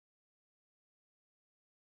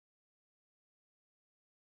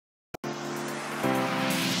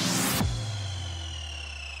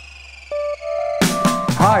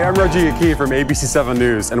Hi, I'm Reggie Aqui from ABC7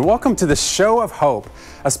 News, and welcome to the Show of Hope,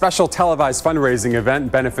 a special televised fundraising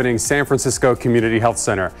event benefiting San Francisco Community Health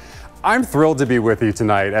Center. I'm thrilled to be with you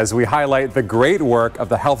tonight as we highlight the great work of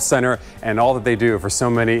the Health Center and all that they do for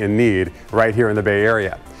so many in need right here in the Bay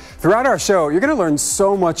Area. Throughout our show, you're going to learn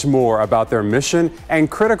so much more about their mission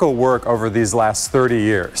and critical work over these last 30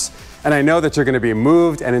 years. And I know that you're going to be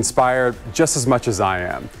moved and inspired just as much as I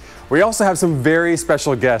am. We also have some very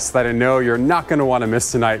special guests that I know you're not going to want to miss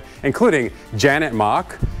tonight, including Janet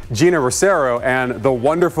Mock, Geena Rocero, and the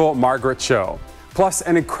wonderful Margaret Cho. Plus,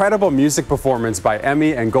 an incredible music performance by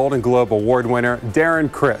Emmy and Golden Globe Award winner Darren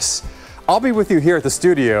Criss. I'll be with you here at the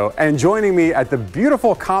studio, and joining me at the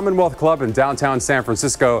beautiful Commonwealth Club in downtown San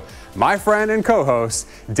Francisco, my friend and co-host,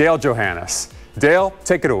 Dale Johannes. Dale,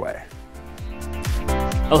 take it away.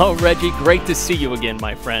 Hello, Reggie. Great to see you again,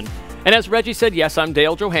 my friend. And as Reggie said, yes, I'm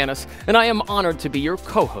Dale Johannes, and I am honored to be your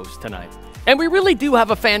co-host tonight. And we really do have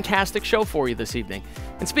a fantastic show for you this evening.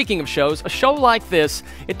 And speaking of shows, a show like this,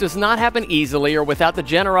 it does not happen easily or without the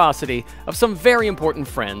generosity of some very important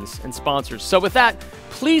friends and sponsors. So with that,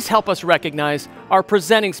 please help us recognize our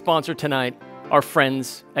presenting sponsor tonight, our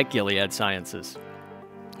friends at Gilead Sciences.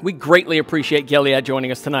 We greatly appreciate Gilead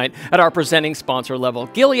joining us tonight at our presenting sponsor level.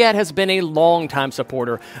 Gilead has been a longtime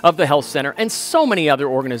supporter of the Health Center and so many other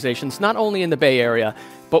organizations, not only in the Bay Area,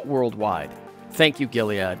 but worldwide. Thank you,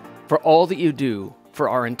 Gilead, for all that you do for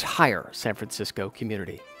our entire San Francisco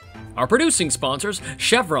community. Our producing sponsors,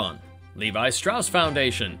 Chevron, Levi Strauss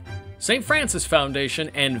Foundation, St. Francis Foundation,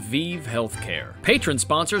 and Vive Healthcare. Patron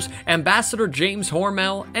sponsors, Ambassador James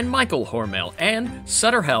Hormel and Michael Hormel, and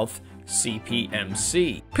Sutter Health,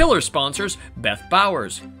 CPMC. Pillar sponsors, Beth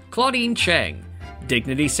Bowers, Claudine Chang,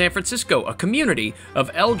 Dignity San Francisco, a community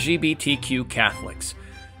of LGBTQ Catholics,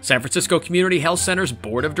 San Francisco Community Health Center's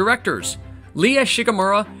Board of Directors, Leah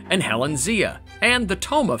Shigemura and Helen Zia, and the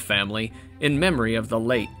Toma family in memory of the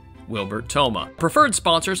late Wilbert Toma. Preferred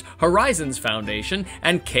sponsors, Horizons Foundation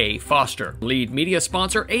and Kay Foster. Lead media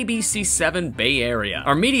sponsor, ABC7 Bay Area.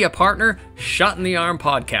 Our media partner, Shot in the Arm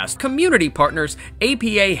Podcast. Community partners,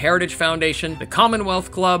 APA Heritage Foundation, the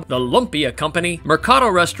Commonwealth Club, the Lumpia Company, Mercado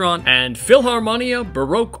Restaurant, and Philharmonia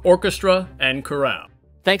Baroque Orchestra and Chorale.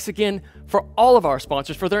 Thanks again for all of our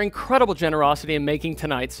sponsors for their incredible generosity in making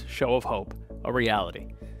tonight's Show of Hope a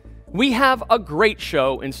reality. We have a great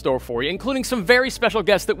show in store for you, including some very special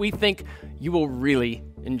guests that we think you will really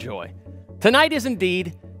enjoy. Tonight is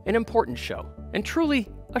indeed an important show, and truly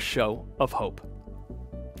a show of hope.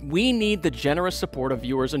 We need the generous support of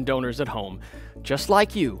viewers and donors at home, just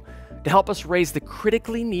like you, to help us raise the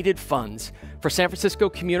critically needed funds for San Francisco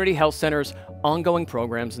Community Health Center's ongoing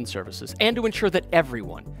programs and services, and to ensure that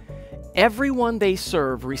everyone they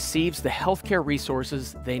serve receives the healthcare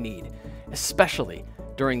resources they need, especially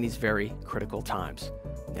during these very critical times.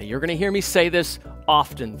 Now, you're going to hear me say this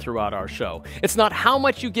often throughout our show. It's not how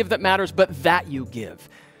much you give that matters, but that you give.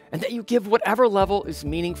 And that you give whatever level is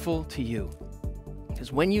meaningful to you.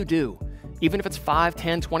 Because when you do, even if it's $5,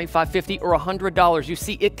 $10, $25, $50, or $100, you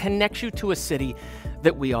see, it connects you to a city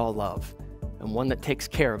that we all love, and one that takes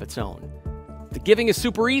care of its own. The giving is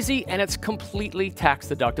super easy, and it's completely tax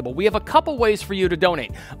deductible. We have a couple ways for you to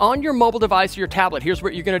donate. On your mobile device or your tablet, here's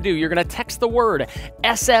what you're going to do. You're going to text the word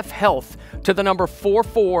SF Health to the number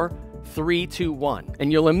 44321,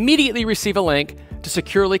 and you'll immediately receive a link to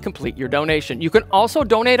securely complete your donation. You can also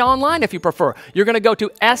donate online if you prefer. You're going to go to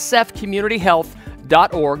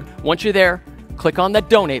sfcommunityhealth.org. Once you're there, click on the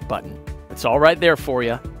donate button. It's all right there for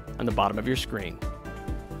you on the bottom of your screen.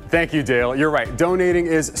 Thank you, Dale. You're right. Donating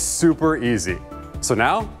is super easy. So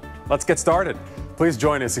now, let's get started. Please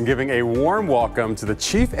join us in giving a warm welcome to the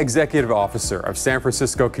Chief Executive Officer of San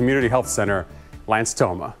Francisco Community Health Center, Lance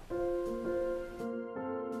Toma.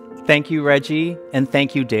 Thank you, Reggie, and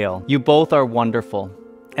thank you, Dale. You both are wonderful.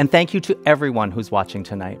 And thank you to everyone who's watching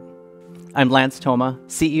tonight. I'm Lance Toma,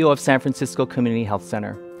 CEO of San Francisco Community Health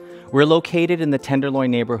Center. We're located in the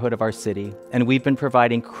Tenderloin neighborhood of our city, and we've been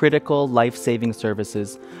providing critical life-saving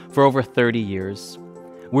services for over 30 years.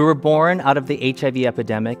 We were born out of the HIV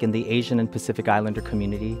epidemic in the Asian and Pacific Islander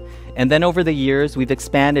community, and then over the years, we've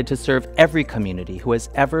expanded to serve every community who has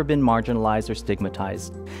ever been marginalized or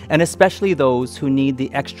stigmatized, and especially those who need the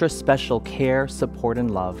extra special care, support,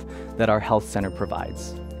 and love that our health center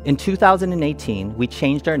provides. In 2018, we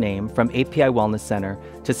changed our name from API Wellness Center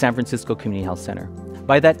to San Francisco Community Health Center.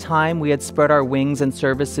 By that time, we had spread our wings and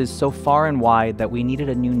services so far and wide that we needed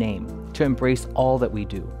a new name to embrace all that we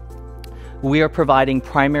do. We are providing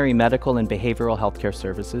primary medical and behavioral healthcare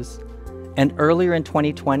services, and earlier in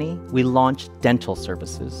 2020, we launched dental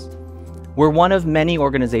services. We're one of many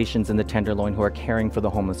organizations in the Tenderloin who are caring for the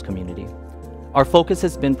homeless community. Our focus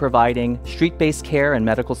has been providing street-based care and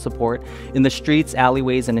medical support in the streets,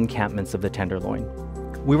 alleyways, and encampments of the Tenderloin.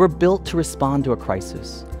 We were built to respond to a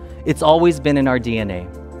crisis. It's always been in our DNA.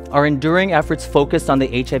 Our enduring efforts focused on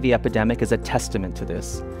the HIV epidemic is a testament to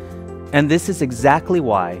this. And this is exactly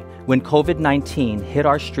why, when COVID-19 hit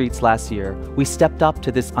our streets last year, we stepped up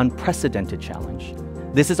to this unprecedented challenge.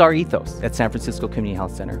 This is our ethos at San Francisco Community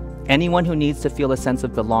Health Center. Anyone who needs to feel a sense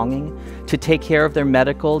of belonging, to take care of their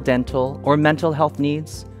medical, dental, or mental health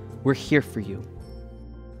needs, we're here for you.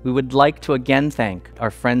 We would like to again thank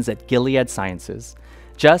our friends at Gilead Sciences.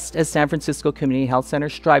 Just as San Francisco Community Health Center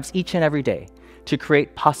strives each and every day to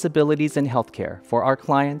create possibilities in healthcare for our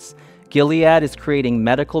clients, Gilead is creating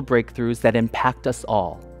medical breakthroughs that impact us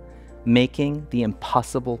all, making the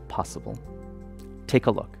impossible possible. Take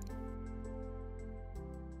a look.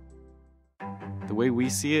 The way we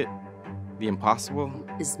see it, the impossible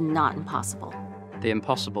is not impossible. The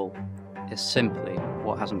impossible is simply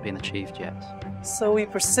what hasn't been achieved yet. So we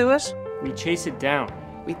pursue it. We chase it down.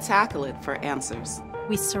 We tackle it for answers.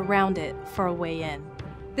 We surround it for a way in.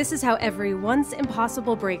 This is how every once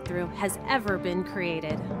impossible breakthrough has ever been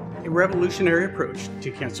created. A revolutionary approach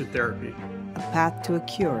to cancer therapy. A path to a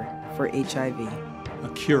cure for HIV. A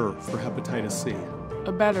cure for hepatitis C.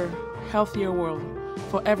 A better, healthier world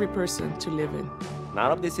for every person to live in.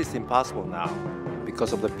 None of this is impossible now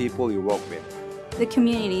because of the people you work with. The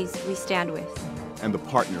communities we stand with. And the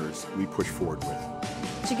partners we push forward with.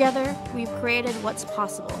 Together, we've created what's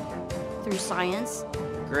possible through science,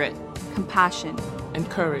 grit, compassion, and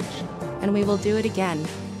courage. And we will do it again.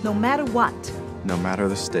 No matter what. No matter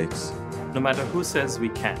the stakes. No matter who says we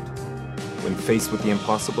can't. When faced with the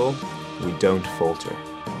impossible, we don't falter.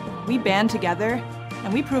 We band together,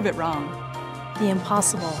 and we prove it wrong. The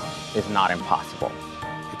impossible is not impossible.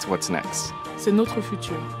 It's what's next. C'est notre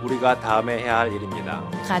futur. 우리가 다음에 해야 할 일입니다.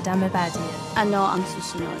 قدم بعدیه. ano ang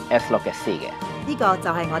susunod. Es lo que sigue. 呢個就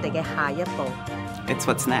係我哋嘅下一步。It's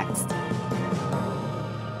what's next.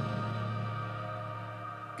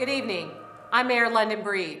 Good evening. I'm Mayor London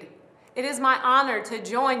Breed. It is my honor to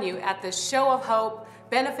join you at the Show of Hope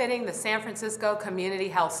benefiting the San Francisco Community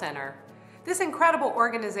Health Center. This incredible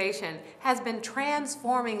organization has been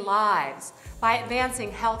transforming lives by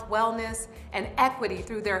advancing health wellness and equity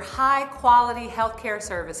through their high-quality healthcare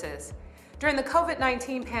services. During the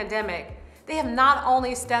COVID-19 pandemic, they have not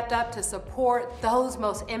only stepped up to support those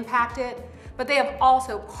most impacted, but they have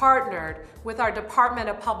also partnered with our Department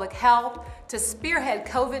of Public Health to spearhead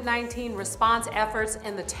COVID-19 response efforts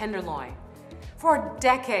in the Tenderloin. For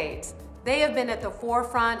decades, they have been at the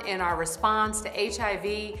forefront in our response to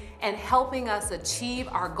HIV and helping us achieve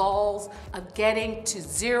our goals of getting to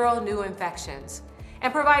 0 new infections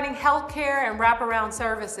and providing health care and wraparound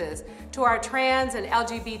services to our trans and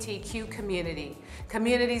LGBTQ community,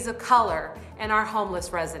 communities of color, and our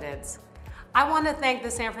homeless residents. I want to thank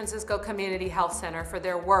the San Francisco Community Health Center for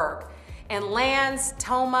their work, and Lance,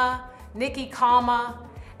 Toma, Nikki Kalma,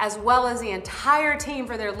 as well as the entire team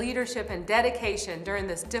for their leadership and dedication during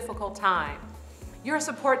this difficult time. Your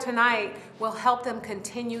support tonight will help them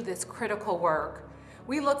continue this critical work.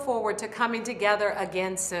 We look forward to coming together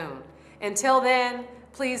again soon. Until then,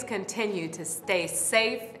 please continue to stay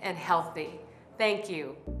safe and healthy. Thank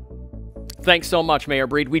you. Thanks so much, Mayor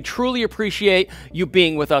Breed. We truly appreciate you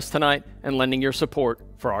being with us tonight and lending your support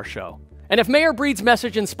for our show. And if Mayor Breed's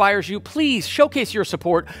message inspires you, please showcase your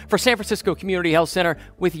support for San Francisco Community Health Center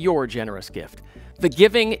with your generous gift. The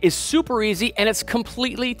giving is super easy and it's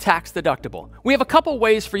completely tax deductible. We have a couple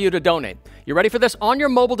ways for you to donate. You ready for this? On your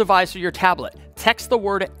mobile device or your tablet, text the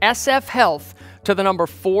word SF Health to the number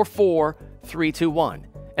 44321,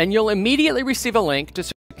 and you'll immediately receive a link to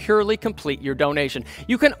securely complete your donation.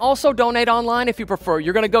 You can also donate online if you prefer.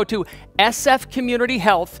 You're going to go to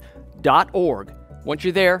sfcommunityhealth.org. Once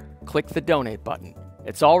you're there, click the donate button.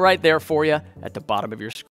 It's all right there for you at the bottom of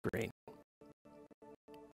your screen.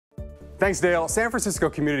 Thanks, Dale. San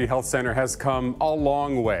Francisco Community Health Center has come a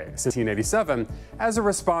long way since 1987 as a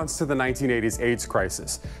response to the 1980s AIDS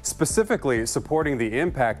crisis, specifically supporting the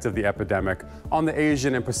impact of the epidemic on the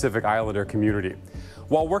Asian and Pacific Islander community.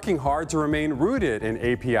 While working hard to remain rooted in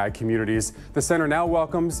API communities, the center now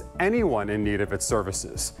welcomes anyone in need of its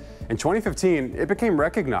services. In 2015, it became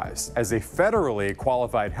recognized as a federally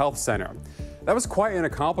qualified health center. That was quite an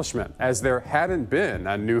accomplishment, as there hadn't been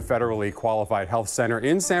a new federally qualified health center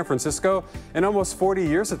in San Francisco in almost 40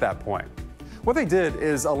 years at that point. What they did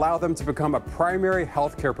is allow them to become a primary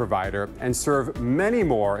healthcare provider and serve many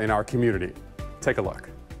more in our community. Take a look.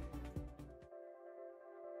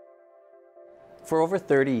 For over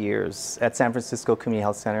 30 years at San Francisco Community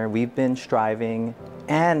Health Center, we've been striving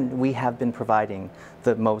and we have been providing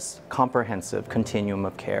the most comprehensive continuum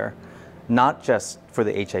of care, not just for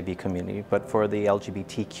the HIV community, but for the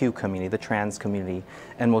LGBTQ community, the trans community,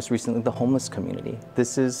 and most recently the homeless community.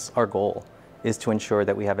 This is our goal, is to ensure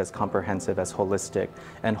that we have as comprehensive, as holistic,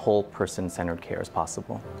 and whole person-centered care as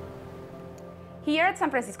possible. Here at San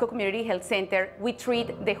Francisco Community Health Center, we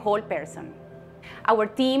treat the whole person. Our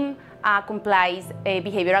team complies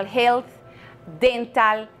behavioral health,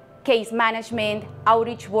 dental, case management,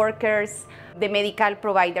 outreach workers, the medical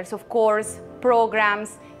providers, of course,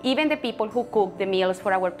 programs, even the people who cook the meals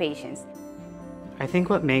for our patients. I think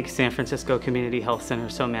what makes San Francisco Community Health Center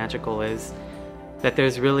so magical is that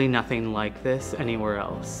there's really nothing like this anywhere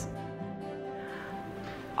else.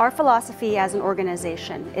 Our philosophy as an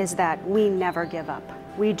organization is that we never give up.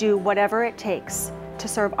 We do whatever it takes to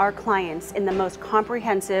serve our clients in the most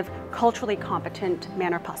comprehensive, culturally competent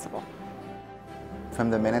manner possible. From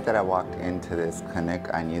the minute that I walked into this clinic,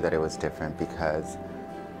 I knew that it was different because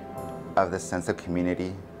of the sense of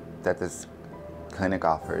community that this clinic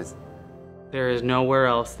offers. There is nowhere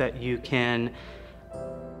else that you can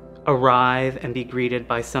arrive and be greeted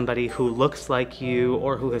by somebody who looks like you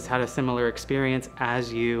or who has had a similar experience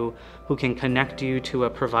as you, who can connect you to a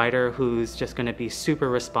provider who's just going to be super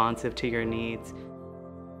responsive to your needs.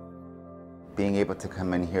 Being able to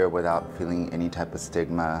come in here without feeling any type of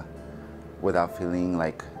stigma, without feeling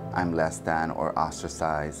like I'm less than or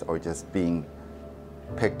ostracized or just being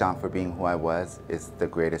picked on for being who I was is the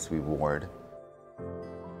greatest reward.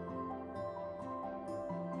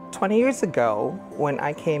 20 years ago, when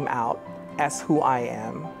I came out as who I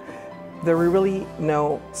am, there were really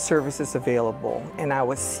no services available, and I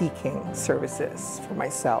was seeking services for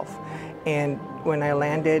myself. And when I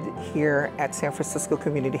landed here at San Francisco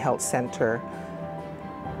Community Health Center,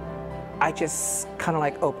 I just kind of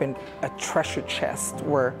like opened a treasure chest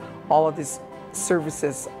where all of these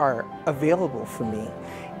services are available for me.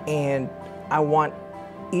 And I want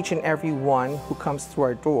each and every one who comes through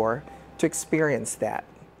our door to experience that.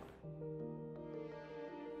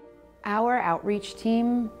 Our outreach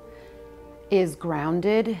team is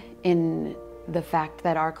grounded in the fact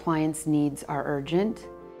that our clients' needs are urgent.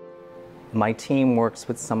 My team works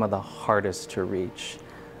with some of the hardest to reach.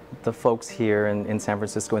 The folks here in San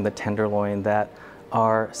Francisco in the Tenderloin that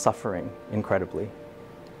are suffering incredibly.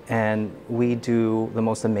 And we do the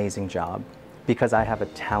most amazing job because I have a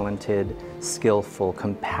talented, skillful,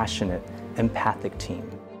 compassionate, empathic team.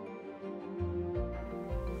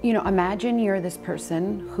 You know, imagine you're this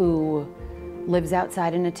person who lives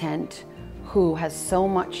outside in a tent, who has so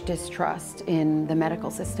much distrust in the medical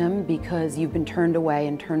system because you've been turned away,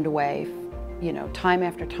 you know, time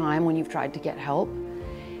after time when you've tried to get help.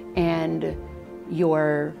 And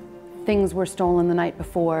your things were stolen the night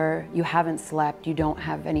before, you haven't slept, you don't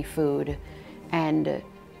have any food, and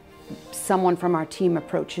someone from our team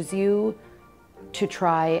approaches you to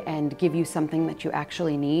try and give you something that you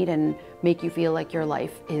actually need and make you feel like your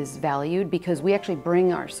life is valued, because we actually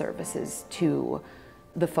bring our services to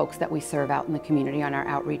the folks that we serve out in the community on our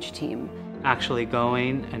outreach team. Actually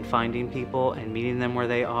going and finding people and meeting them where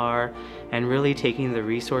they are and really taking the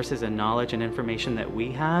resources and knowledge and information that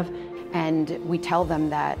we have. And we tell them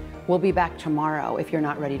that we'll be back tomorrow if you're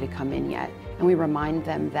not ready to come in yet. And we remind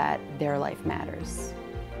them that their life matters.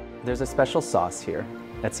 There's a special sauce here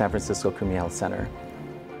at San Francisco Community Health Center.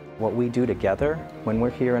 What we do together when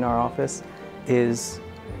we're here in our office is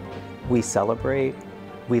we celebrate,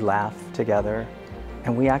 we laugh together,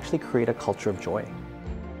 and we actually create a culture of joy.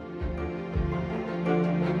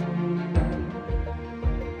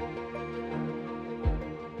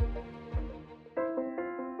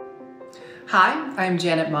 Hi, I'm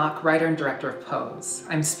Janet Mock, writer and director of Pose.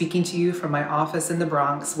 I'm speaking to you from my office in the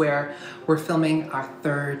Bronx where we're filming our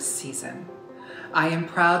 3rd season. I am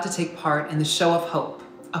proud to take part in the Show of Hope,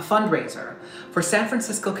 a fundraiser for San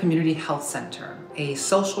Francisco Community Health Center, a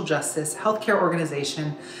social justice healthcare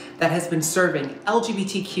organization that has been serving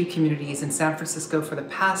LGBTQ communities in San Francisco for the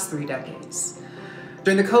past 3 decades.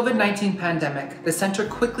 During the COVID-19 pandemic, the center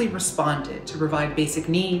quickly responded to provide basic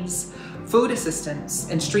needs, food assistance,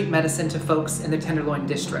 and street medicine to folks in the Tenderloin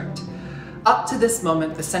district. Up to this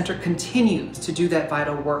moment, the center continues to do that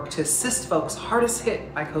vital work to assist folks hardest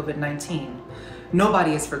hit by COVID-19.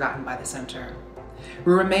 Nobody is forgotten by the center.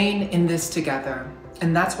 We remain in this together,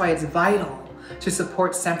 and that's why it's vital to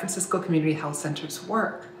support San Francisco Community Health Center's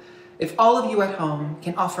work. If all of you at home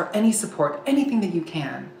can offer any support, anything that you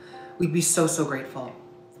can, we'd be so, so grateful.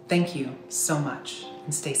 Thank you so much,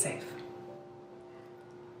 and stay safe.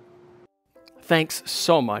 Thanks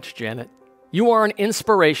so much, Janet. You are an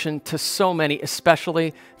inspiration to so many,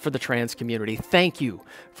 especially for the trans community. Thank you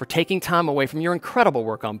for taking time away from your incredible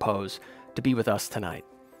work on Pose to be with us tonight.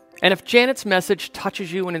 And if Janet's message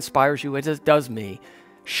touches you and inspires you as it does me,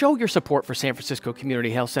 show your support for San Francisco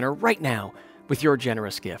Community Health Center right now with your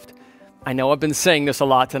generous gift. I know I've been saying this a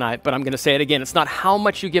lot tonight, but I'm going to say it again. It's not how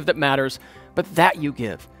much you give that matters, but that you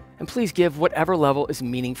give. And please give whatever level is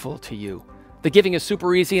meaningful to you. The giving is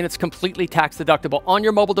super easy and it's completely tax deductible. On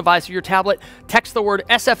your mobile device or your tablet, text the word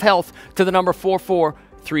SF Health to the number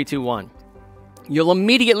 44321. You'll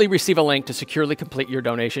immediately receive a link to securely complete your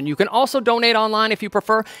donation. You can also donate online if you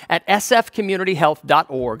prefer at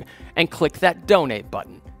sfcommunityhealth.org and click that donate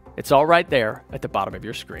button. It's all right there at the bottom of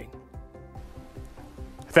your screen.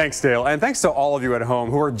 Thanks, Dale, and thanks to all of you at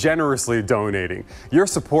home who are generously donating. Your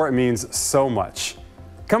support means so much.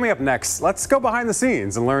 Coming up next, let's go behind the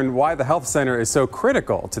scenes and learn why the health center is so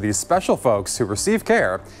critical to these special folks who receive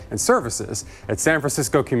care and services at San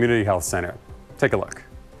Francisco Community Health Center. Take a look.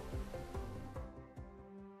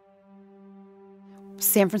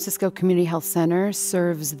 San Francisco Community Health Center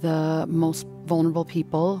serves the most vulnerable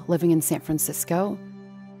people living in San Francisco.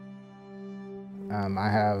 I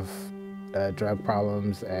have drug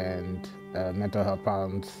problems and mental health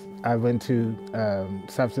problems. I went to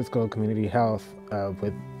San Francisco Community Health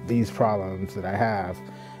with these problems that I have,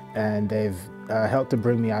 and they've helped to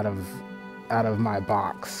bring me out of my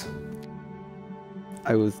box.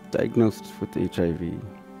 I was diagnosed with HIV.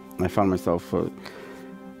 I found myself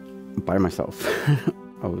by myself.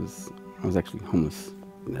 I was actually homeless.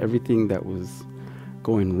 Everything that was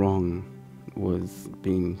going wrong was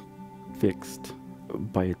being fixed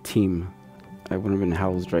by a team. I wouldn't have been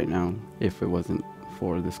housed right now if it wasn't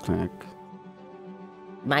for this clinic.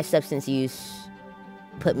 My substance use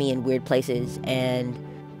put me in weird places, and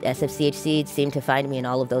SFCHC seemed to find me in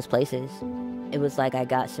all of those places. It was like I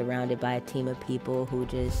got surrounded by a team of people who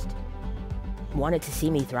just wanted to see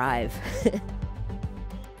me thrive.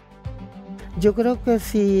 Yo creo que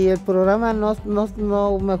si el programa no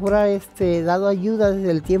me fuera dado ayuda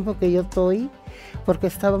desde el tiempo que yo estoy, porque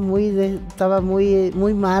estaba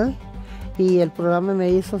muy mal, y el programa me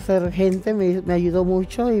hizo ser gente, me ayudó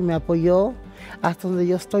mucho y me apoyó hasta donde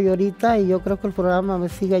yo estoy ahorita, y yo creo que el programa me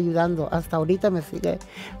sigue ayudando, hasta ahorita me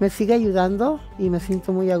sigue ayudando, y me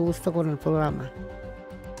siento muy a gusto con el programa.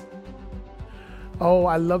 Oh,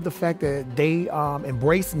 I love the fact that they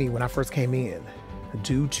embraced me when I first came in,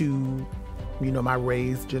 due to, you know, my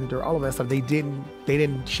race, gender, all of that stuff. They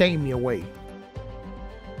didn't shame me away.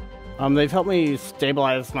 They've helped me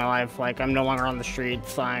stabilize my life. Like, I'm no longer on the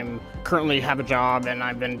streets. I'm currently have a job, and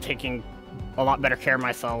I've been taking a lot better care of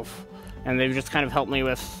myself. And they've just kind of helped me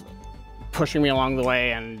with pushing me along the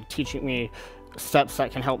way and teaching me steps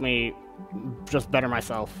that can help me just better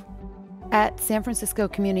myself. At San Francisco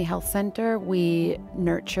Community Health Center, we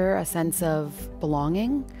nurture a sense of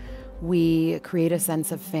belonging, we create a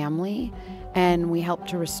sense of family, and we help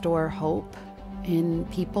to restore hope in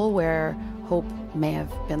people where hope may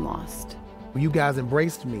have been lost. You guys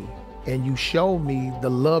embraced me, and you showed me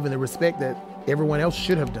the love and the respect that everyone else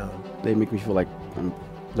should have done. They make me feel like I'm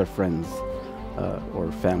their friends or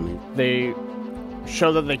family. They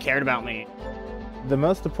show that they cared about me. The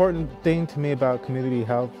most important thing to me about community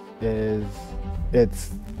health is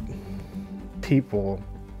it's people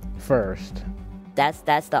first. That's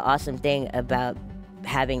the awesome thing about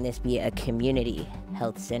having this be a community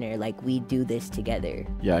health center. Like, we do this together.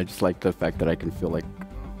 Yeah, I just like the fact that I can feel like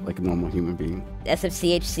a normal human being.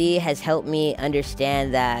 SFCHC has helped me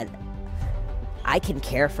understand that I can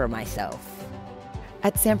care for myself.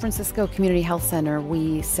 At San Francisco Community Health Center,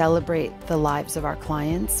 we celebrate the lives of our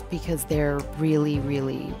clients because they're really,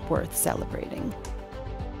 really worth celebrating.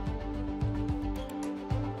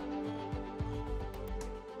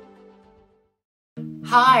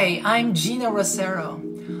 Hi, I'm Geena Rocero.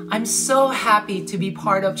 I'm so happy to be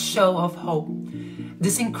part of Show of Hope,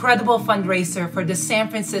 this incredible fundraiser for the San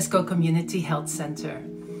Francisco Community Health Center.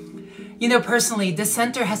 You know, personally, the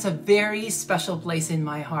center has a very special place in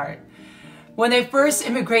my heart. When I first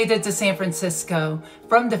immigrated to San Francisco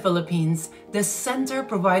from the Philippines, the center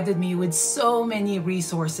provided me with so many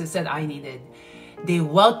resources that I needed. They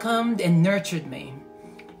welcomed and nurtured me.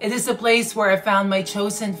 It is a place where I found my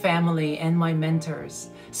chosen family and my mentors,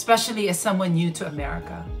 especially as someone new to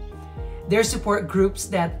America. Their support groups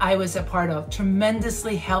that I was a part of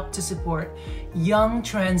tremendously helped to support young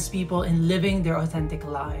trans people in living their authentic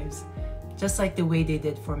lives, just like the way they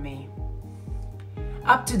did for me.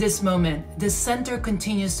 Up to this moment, the center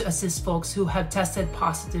continues to assist folks who have tested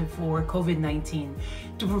positive for COVID-19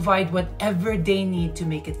 to provide whatever they need to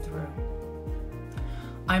make it through.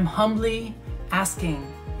 I'm humbly asking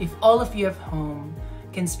if all of you at home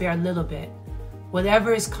can spare a little bit,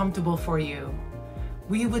 whatever is comfortable for you,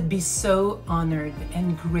 we would be so honored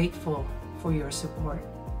and grateful for your support.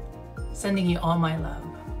 Sending you all my love.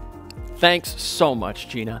 Thanks so much,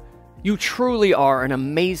 Geena. You truly are an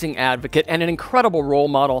amazing advocate and an incredible role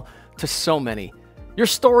model to so many. Your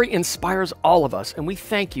story inspires all of us, and we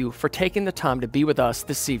thank you for taking the time to be with us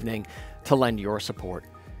this evening to lend your support.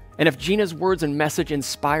 And if Geena's words and message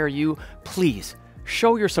inspire you, please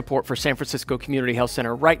show your support for San Francisco Community Health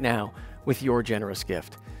Center right now with your generous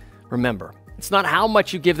gift. Remember, it's not how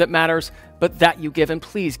much you give that matters, but that you give, and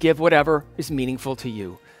please give whatever is meaningful to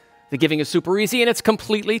you. The giving is super easy and it's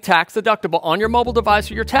completely tax deductible on your mobile device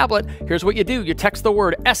or your tablet. Here's what you do. You text the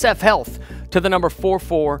word SF Health to the number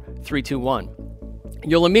 44321.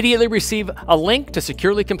 You'll immediately receive a link to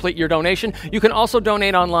securely complete your donation. You can also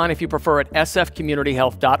donate online if you prefer at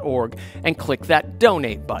sfcommunityhealth.org and click that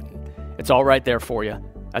donate button. It's all right there for you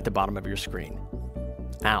at the bottom of your screen.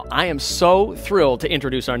 Now, I am so thrilled to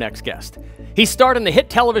introduce our next guest. He starred in the hit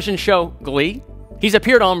television show Glee. He's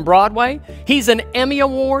appeared on Broadway. He's an Emmy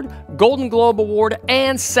Award, Golden Globe Award,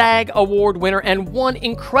 and SAG Award winner, and one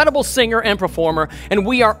incredible singer and performer, and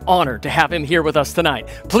we are honored to have him here with us tonight.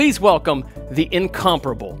 Please welcome the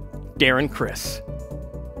incomparable Darren Criss.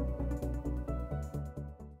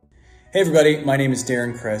 Hey everybody, my name is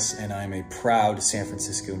Darren Criss, and I'm a proud San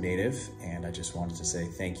Francisco native, and I just wanted to say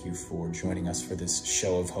thank you for joining us for this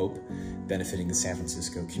show of hope benefiting the San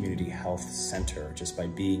Francisco Community Health Center. Just by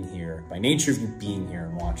being here, by nature of you being here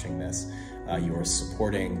and watching this, you are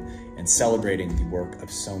supporting and celebrating the work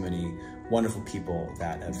of so many wonderful people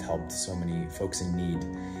that have helped so many folks in need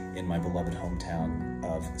in my beloved hometown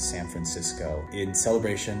of San Francisco. In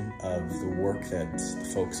celebration of the work that the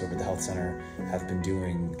folks over at the Health Center have been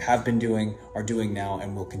doing, are doing now,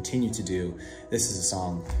 and will continue to do, this is a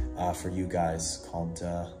song for you guys called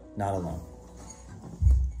Not Alone.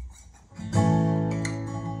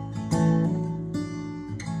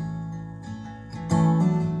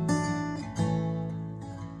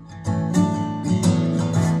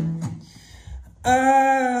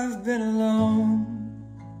 I've been alone,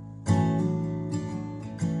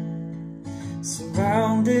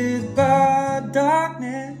 surrounded by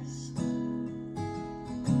darkness,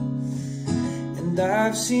 and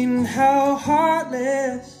I've seen how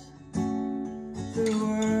heartless the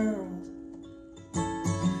world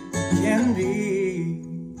can be,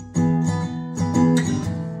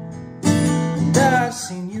 and I've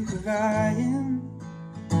seen you crying.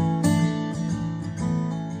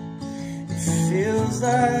 Feels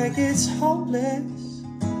like it's hopeless.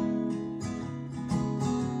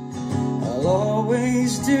 I'll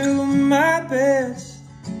always do my best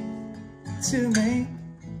to make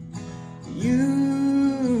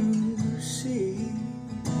you see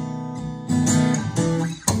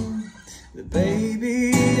that,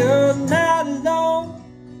 baby, you're not alone,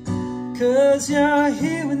 'cause you're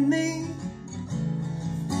here with me,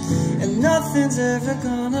 and nothing's ever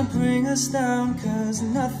gonna bring us down, 'cause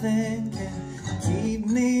nothing can keep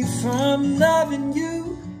me from loving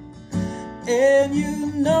you, and you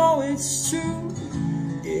know it's true.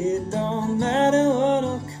 It don't matter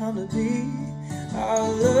what'll come to be, our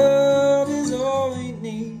love is all we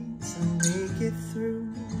need to make it through.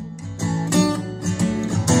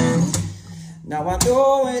 Now I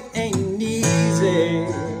know it ain't easy,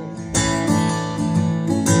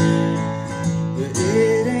 but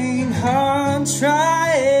it ain't hard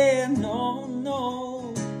trying, no,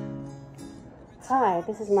 no. Hi,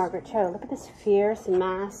 this is Margaret Cho. Look at this fierce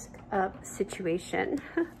mask up situation.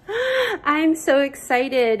 I'm so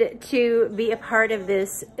excited to be a part of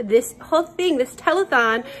this whole thing, this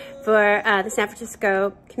telethon for the San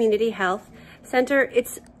Francisco Community Health Center.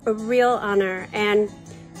 It's a real honor, and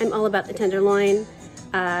I'm all about the tenderloin.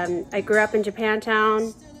 I grew up in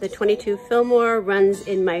Japantown. The 22 Fillmore runs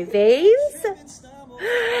in my veins,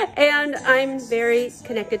 and I'm very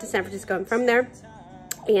connected to San Francisco. I'm from there.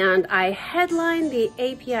 And I headlined the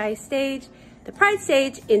API stage, the Pride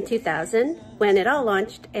stage, in 2000 when it all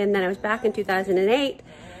launched, and then I was back in 2008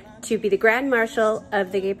 to be the Grand Marshal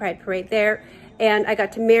of the Gay Pride Parade there, and I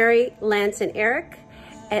got to marry Lance and Eric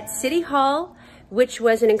at City Hall, which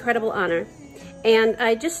was an incredible honor. And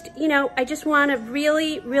I just want to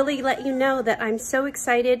really, really let you know that I'm so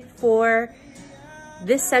excited for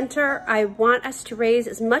this center. I want us to raise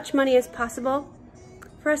as much money as possible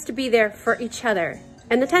for us to be there for each other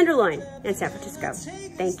and the Tenderloin in San Francisco.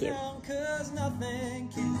 Thank you.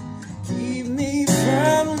 Keep me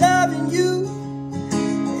from loving you,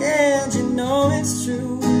 and you know it's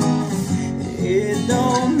true. It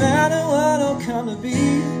don't matter what'll come to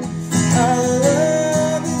be, our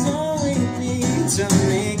love is all we need to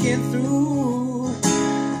make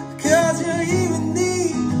even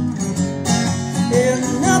need.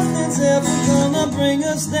 And nothing's ever gonna bring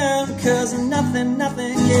us down, 'cause nothing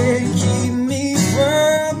can keep me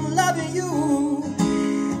from loving you.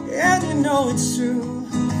 And you know it's true.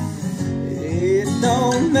 It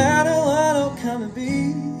don't matter what it'll come to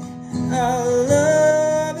be. Our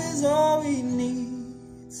love is all we need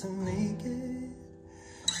to make it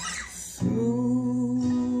through.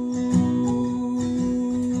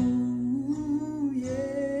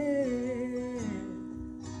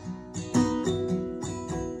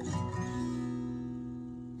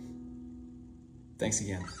 Thanks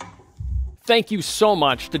again. Thank you so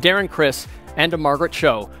much to Darren Criss and to Margaret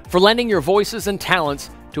Cho for lending your voices and talents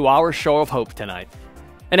to our show of hope tonight.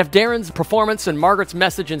 And if Darren's performance and Margaret's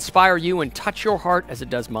message inspire you and touch your heart as it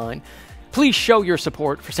does mine, please show your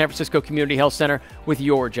support for San Francisco Community Health Center with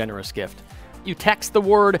your generous gift. You text the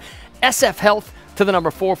word SF Health to the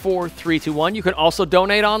number 44321. You can also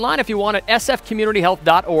donate online if you want at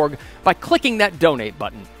sfcommunityhealth.org by clicking that donate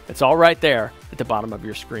button. It's all right there at the bottom of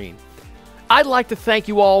your screen. I'd like to thank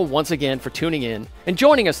you all once again for tuning in and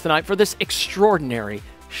joining us tonight for this extraordinary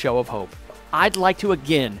show of hope. I'd like to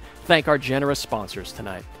again thank our generous sponsors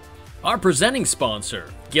tonight. Our presenting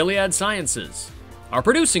sponsor, Gilead Sciences. Our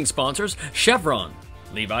producing sponsors, Chevron,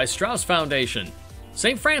 Levi Strauss Foundation,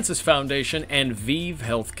 St. Francis Foundation, and Vive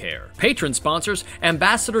Healthcare. Patron sponsors,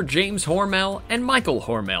 Ambassador James Hormel and Michael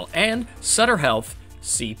Hormel, and Sutter Health,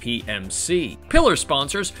 CPMC. Pillar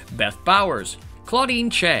sponsors, Beth Bowers, Claudine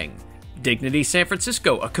Chang, Dignity San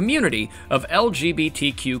Francisco, a community of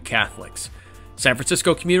LGBTQ Catholics. San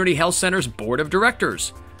Francisco Community Health Center's Board of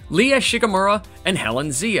Directors, Leah Shigemura and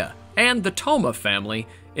Helen Zia, and the Toma family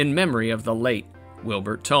in memory of the late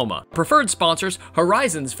Wilbert Toma. Preferred sponsors,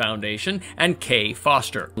 Horizons Foundation and Kay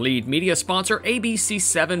Foster. Lead media sponsor,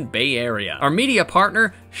 ABC7 Bay Area. Our media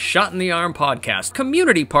partner, Shot in the Arm Podcast.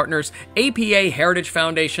 Community partners, APA Heritage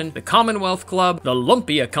Foundation, the Commonwealth Club, the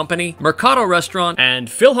Lumpia Company, Mercado Restaurant, and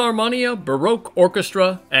Philharmonia Baroque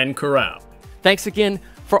Orchestra and Chorale. Thanks again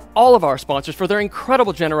for all of our sponsors for their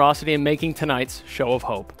incredible generosity in making tonight's show of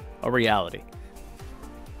hope a reality.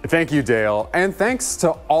 Thank you, Dale, and thanks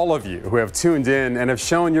to all of you who have tuned in and have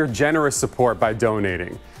shown your generous support by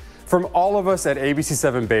donating. From all of us at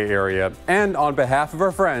ABC7 Bay Area and on behalf of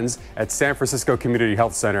our friends at San Francisco Community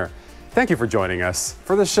Health Center, thank you for joining us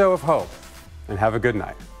for the show of hope, and have a good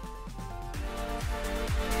night.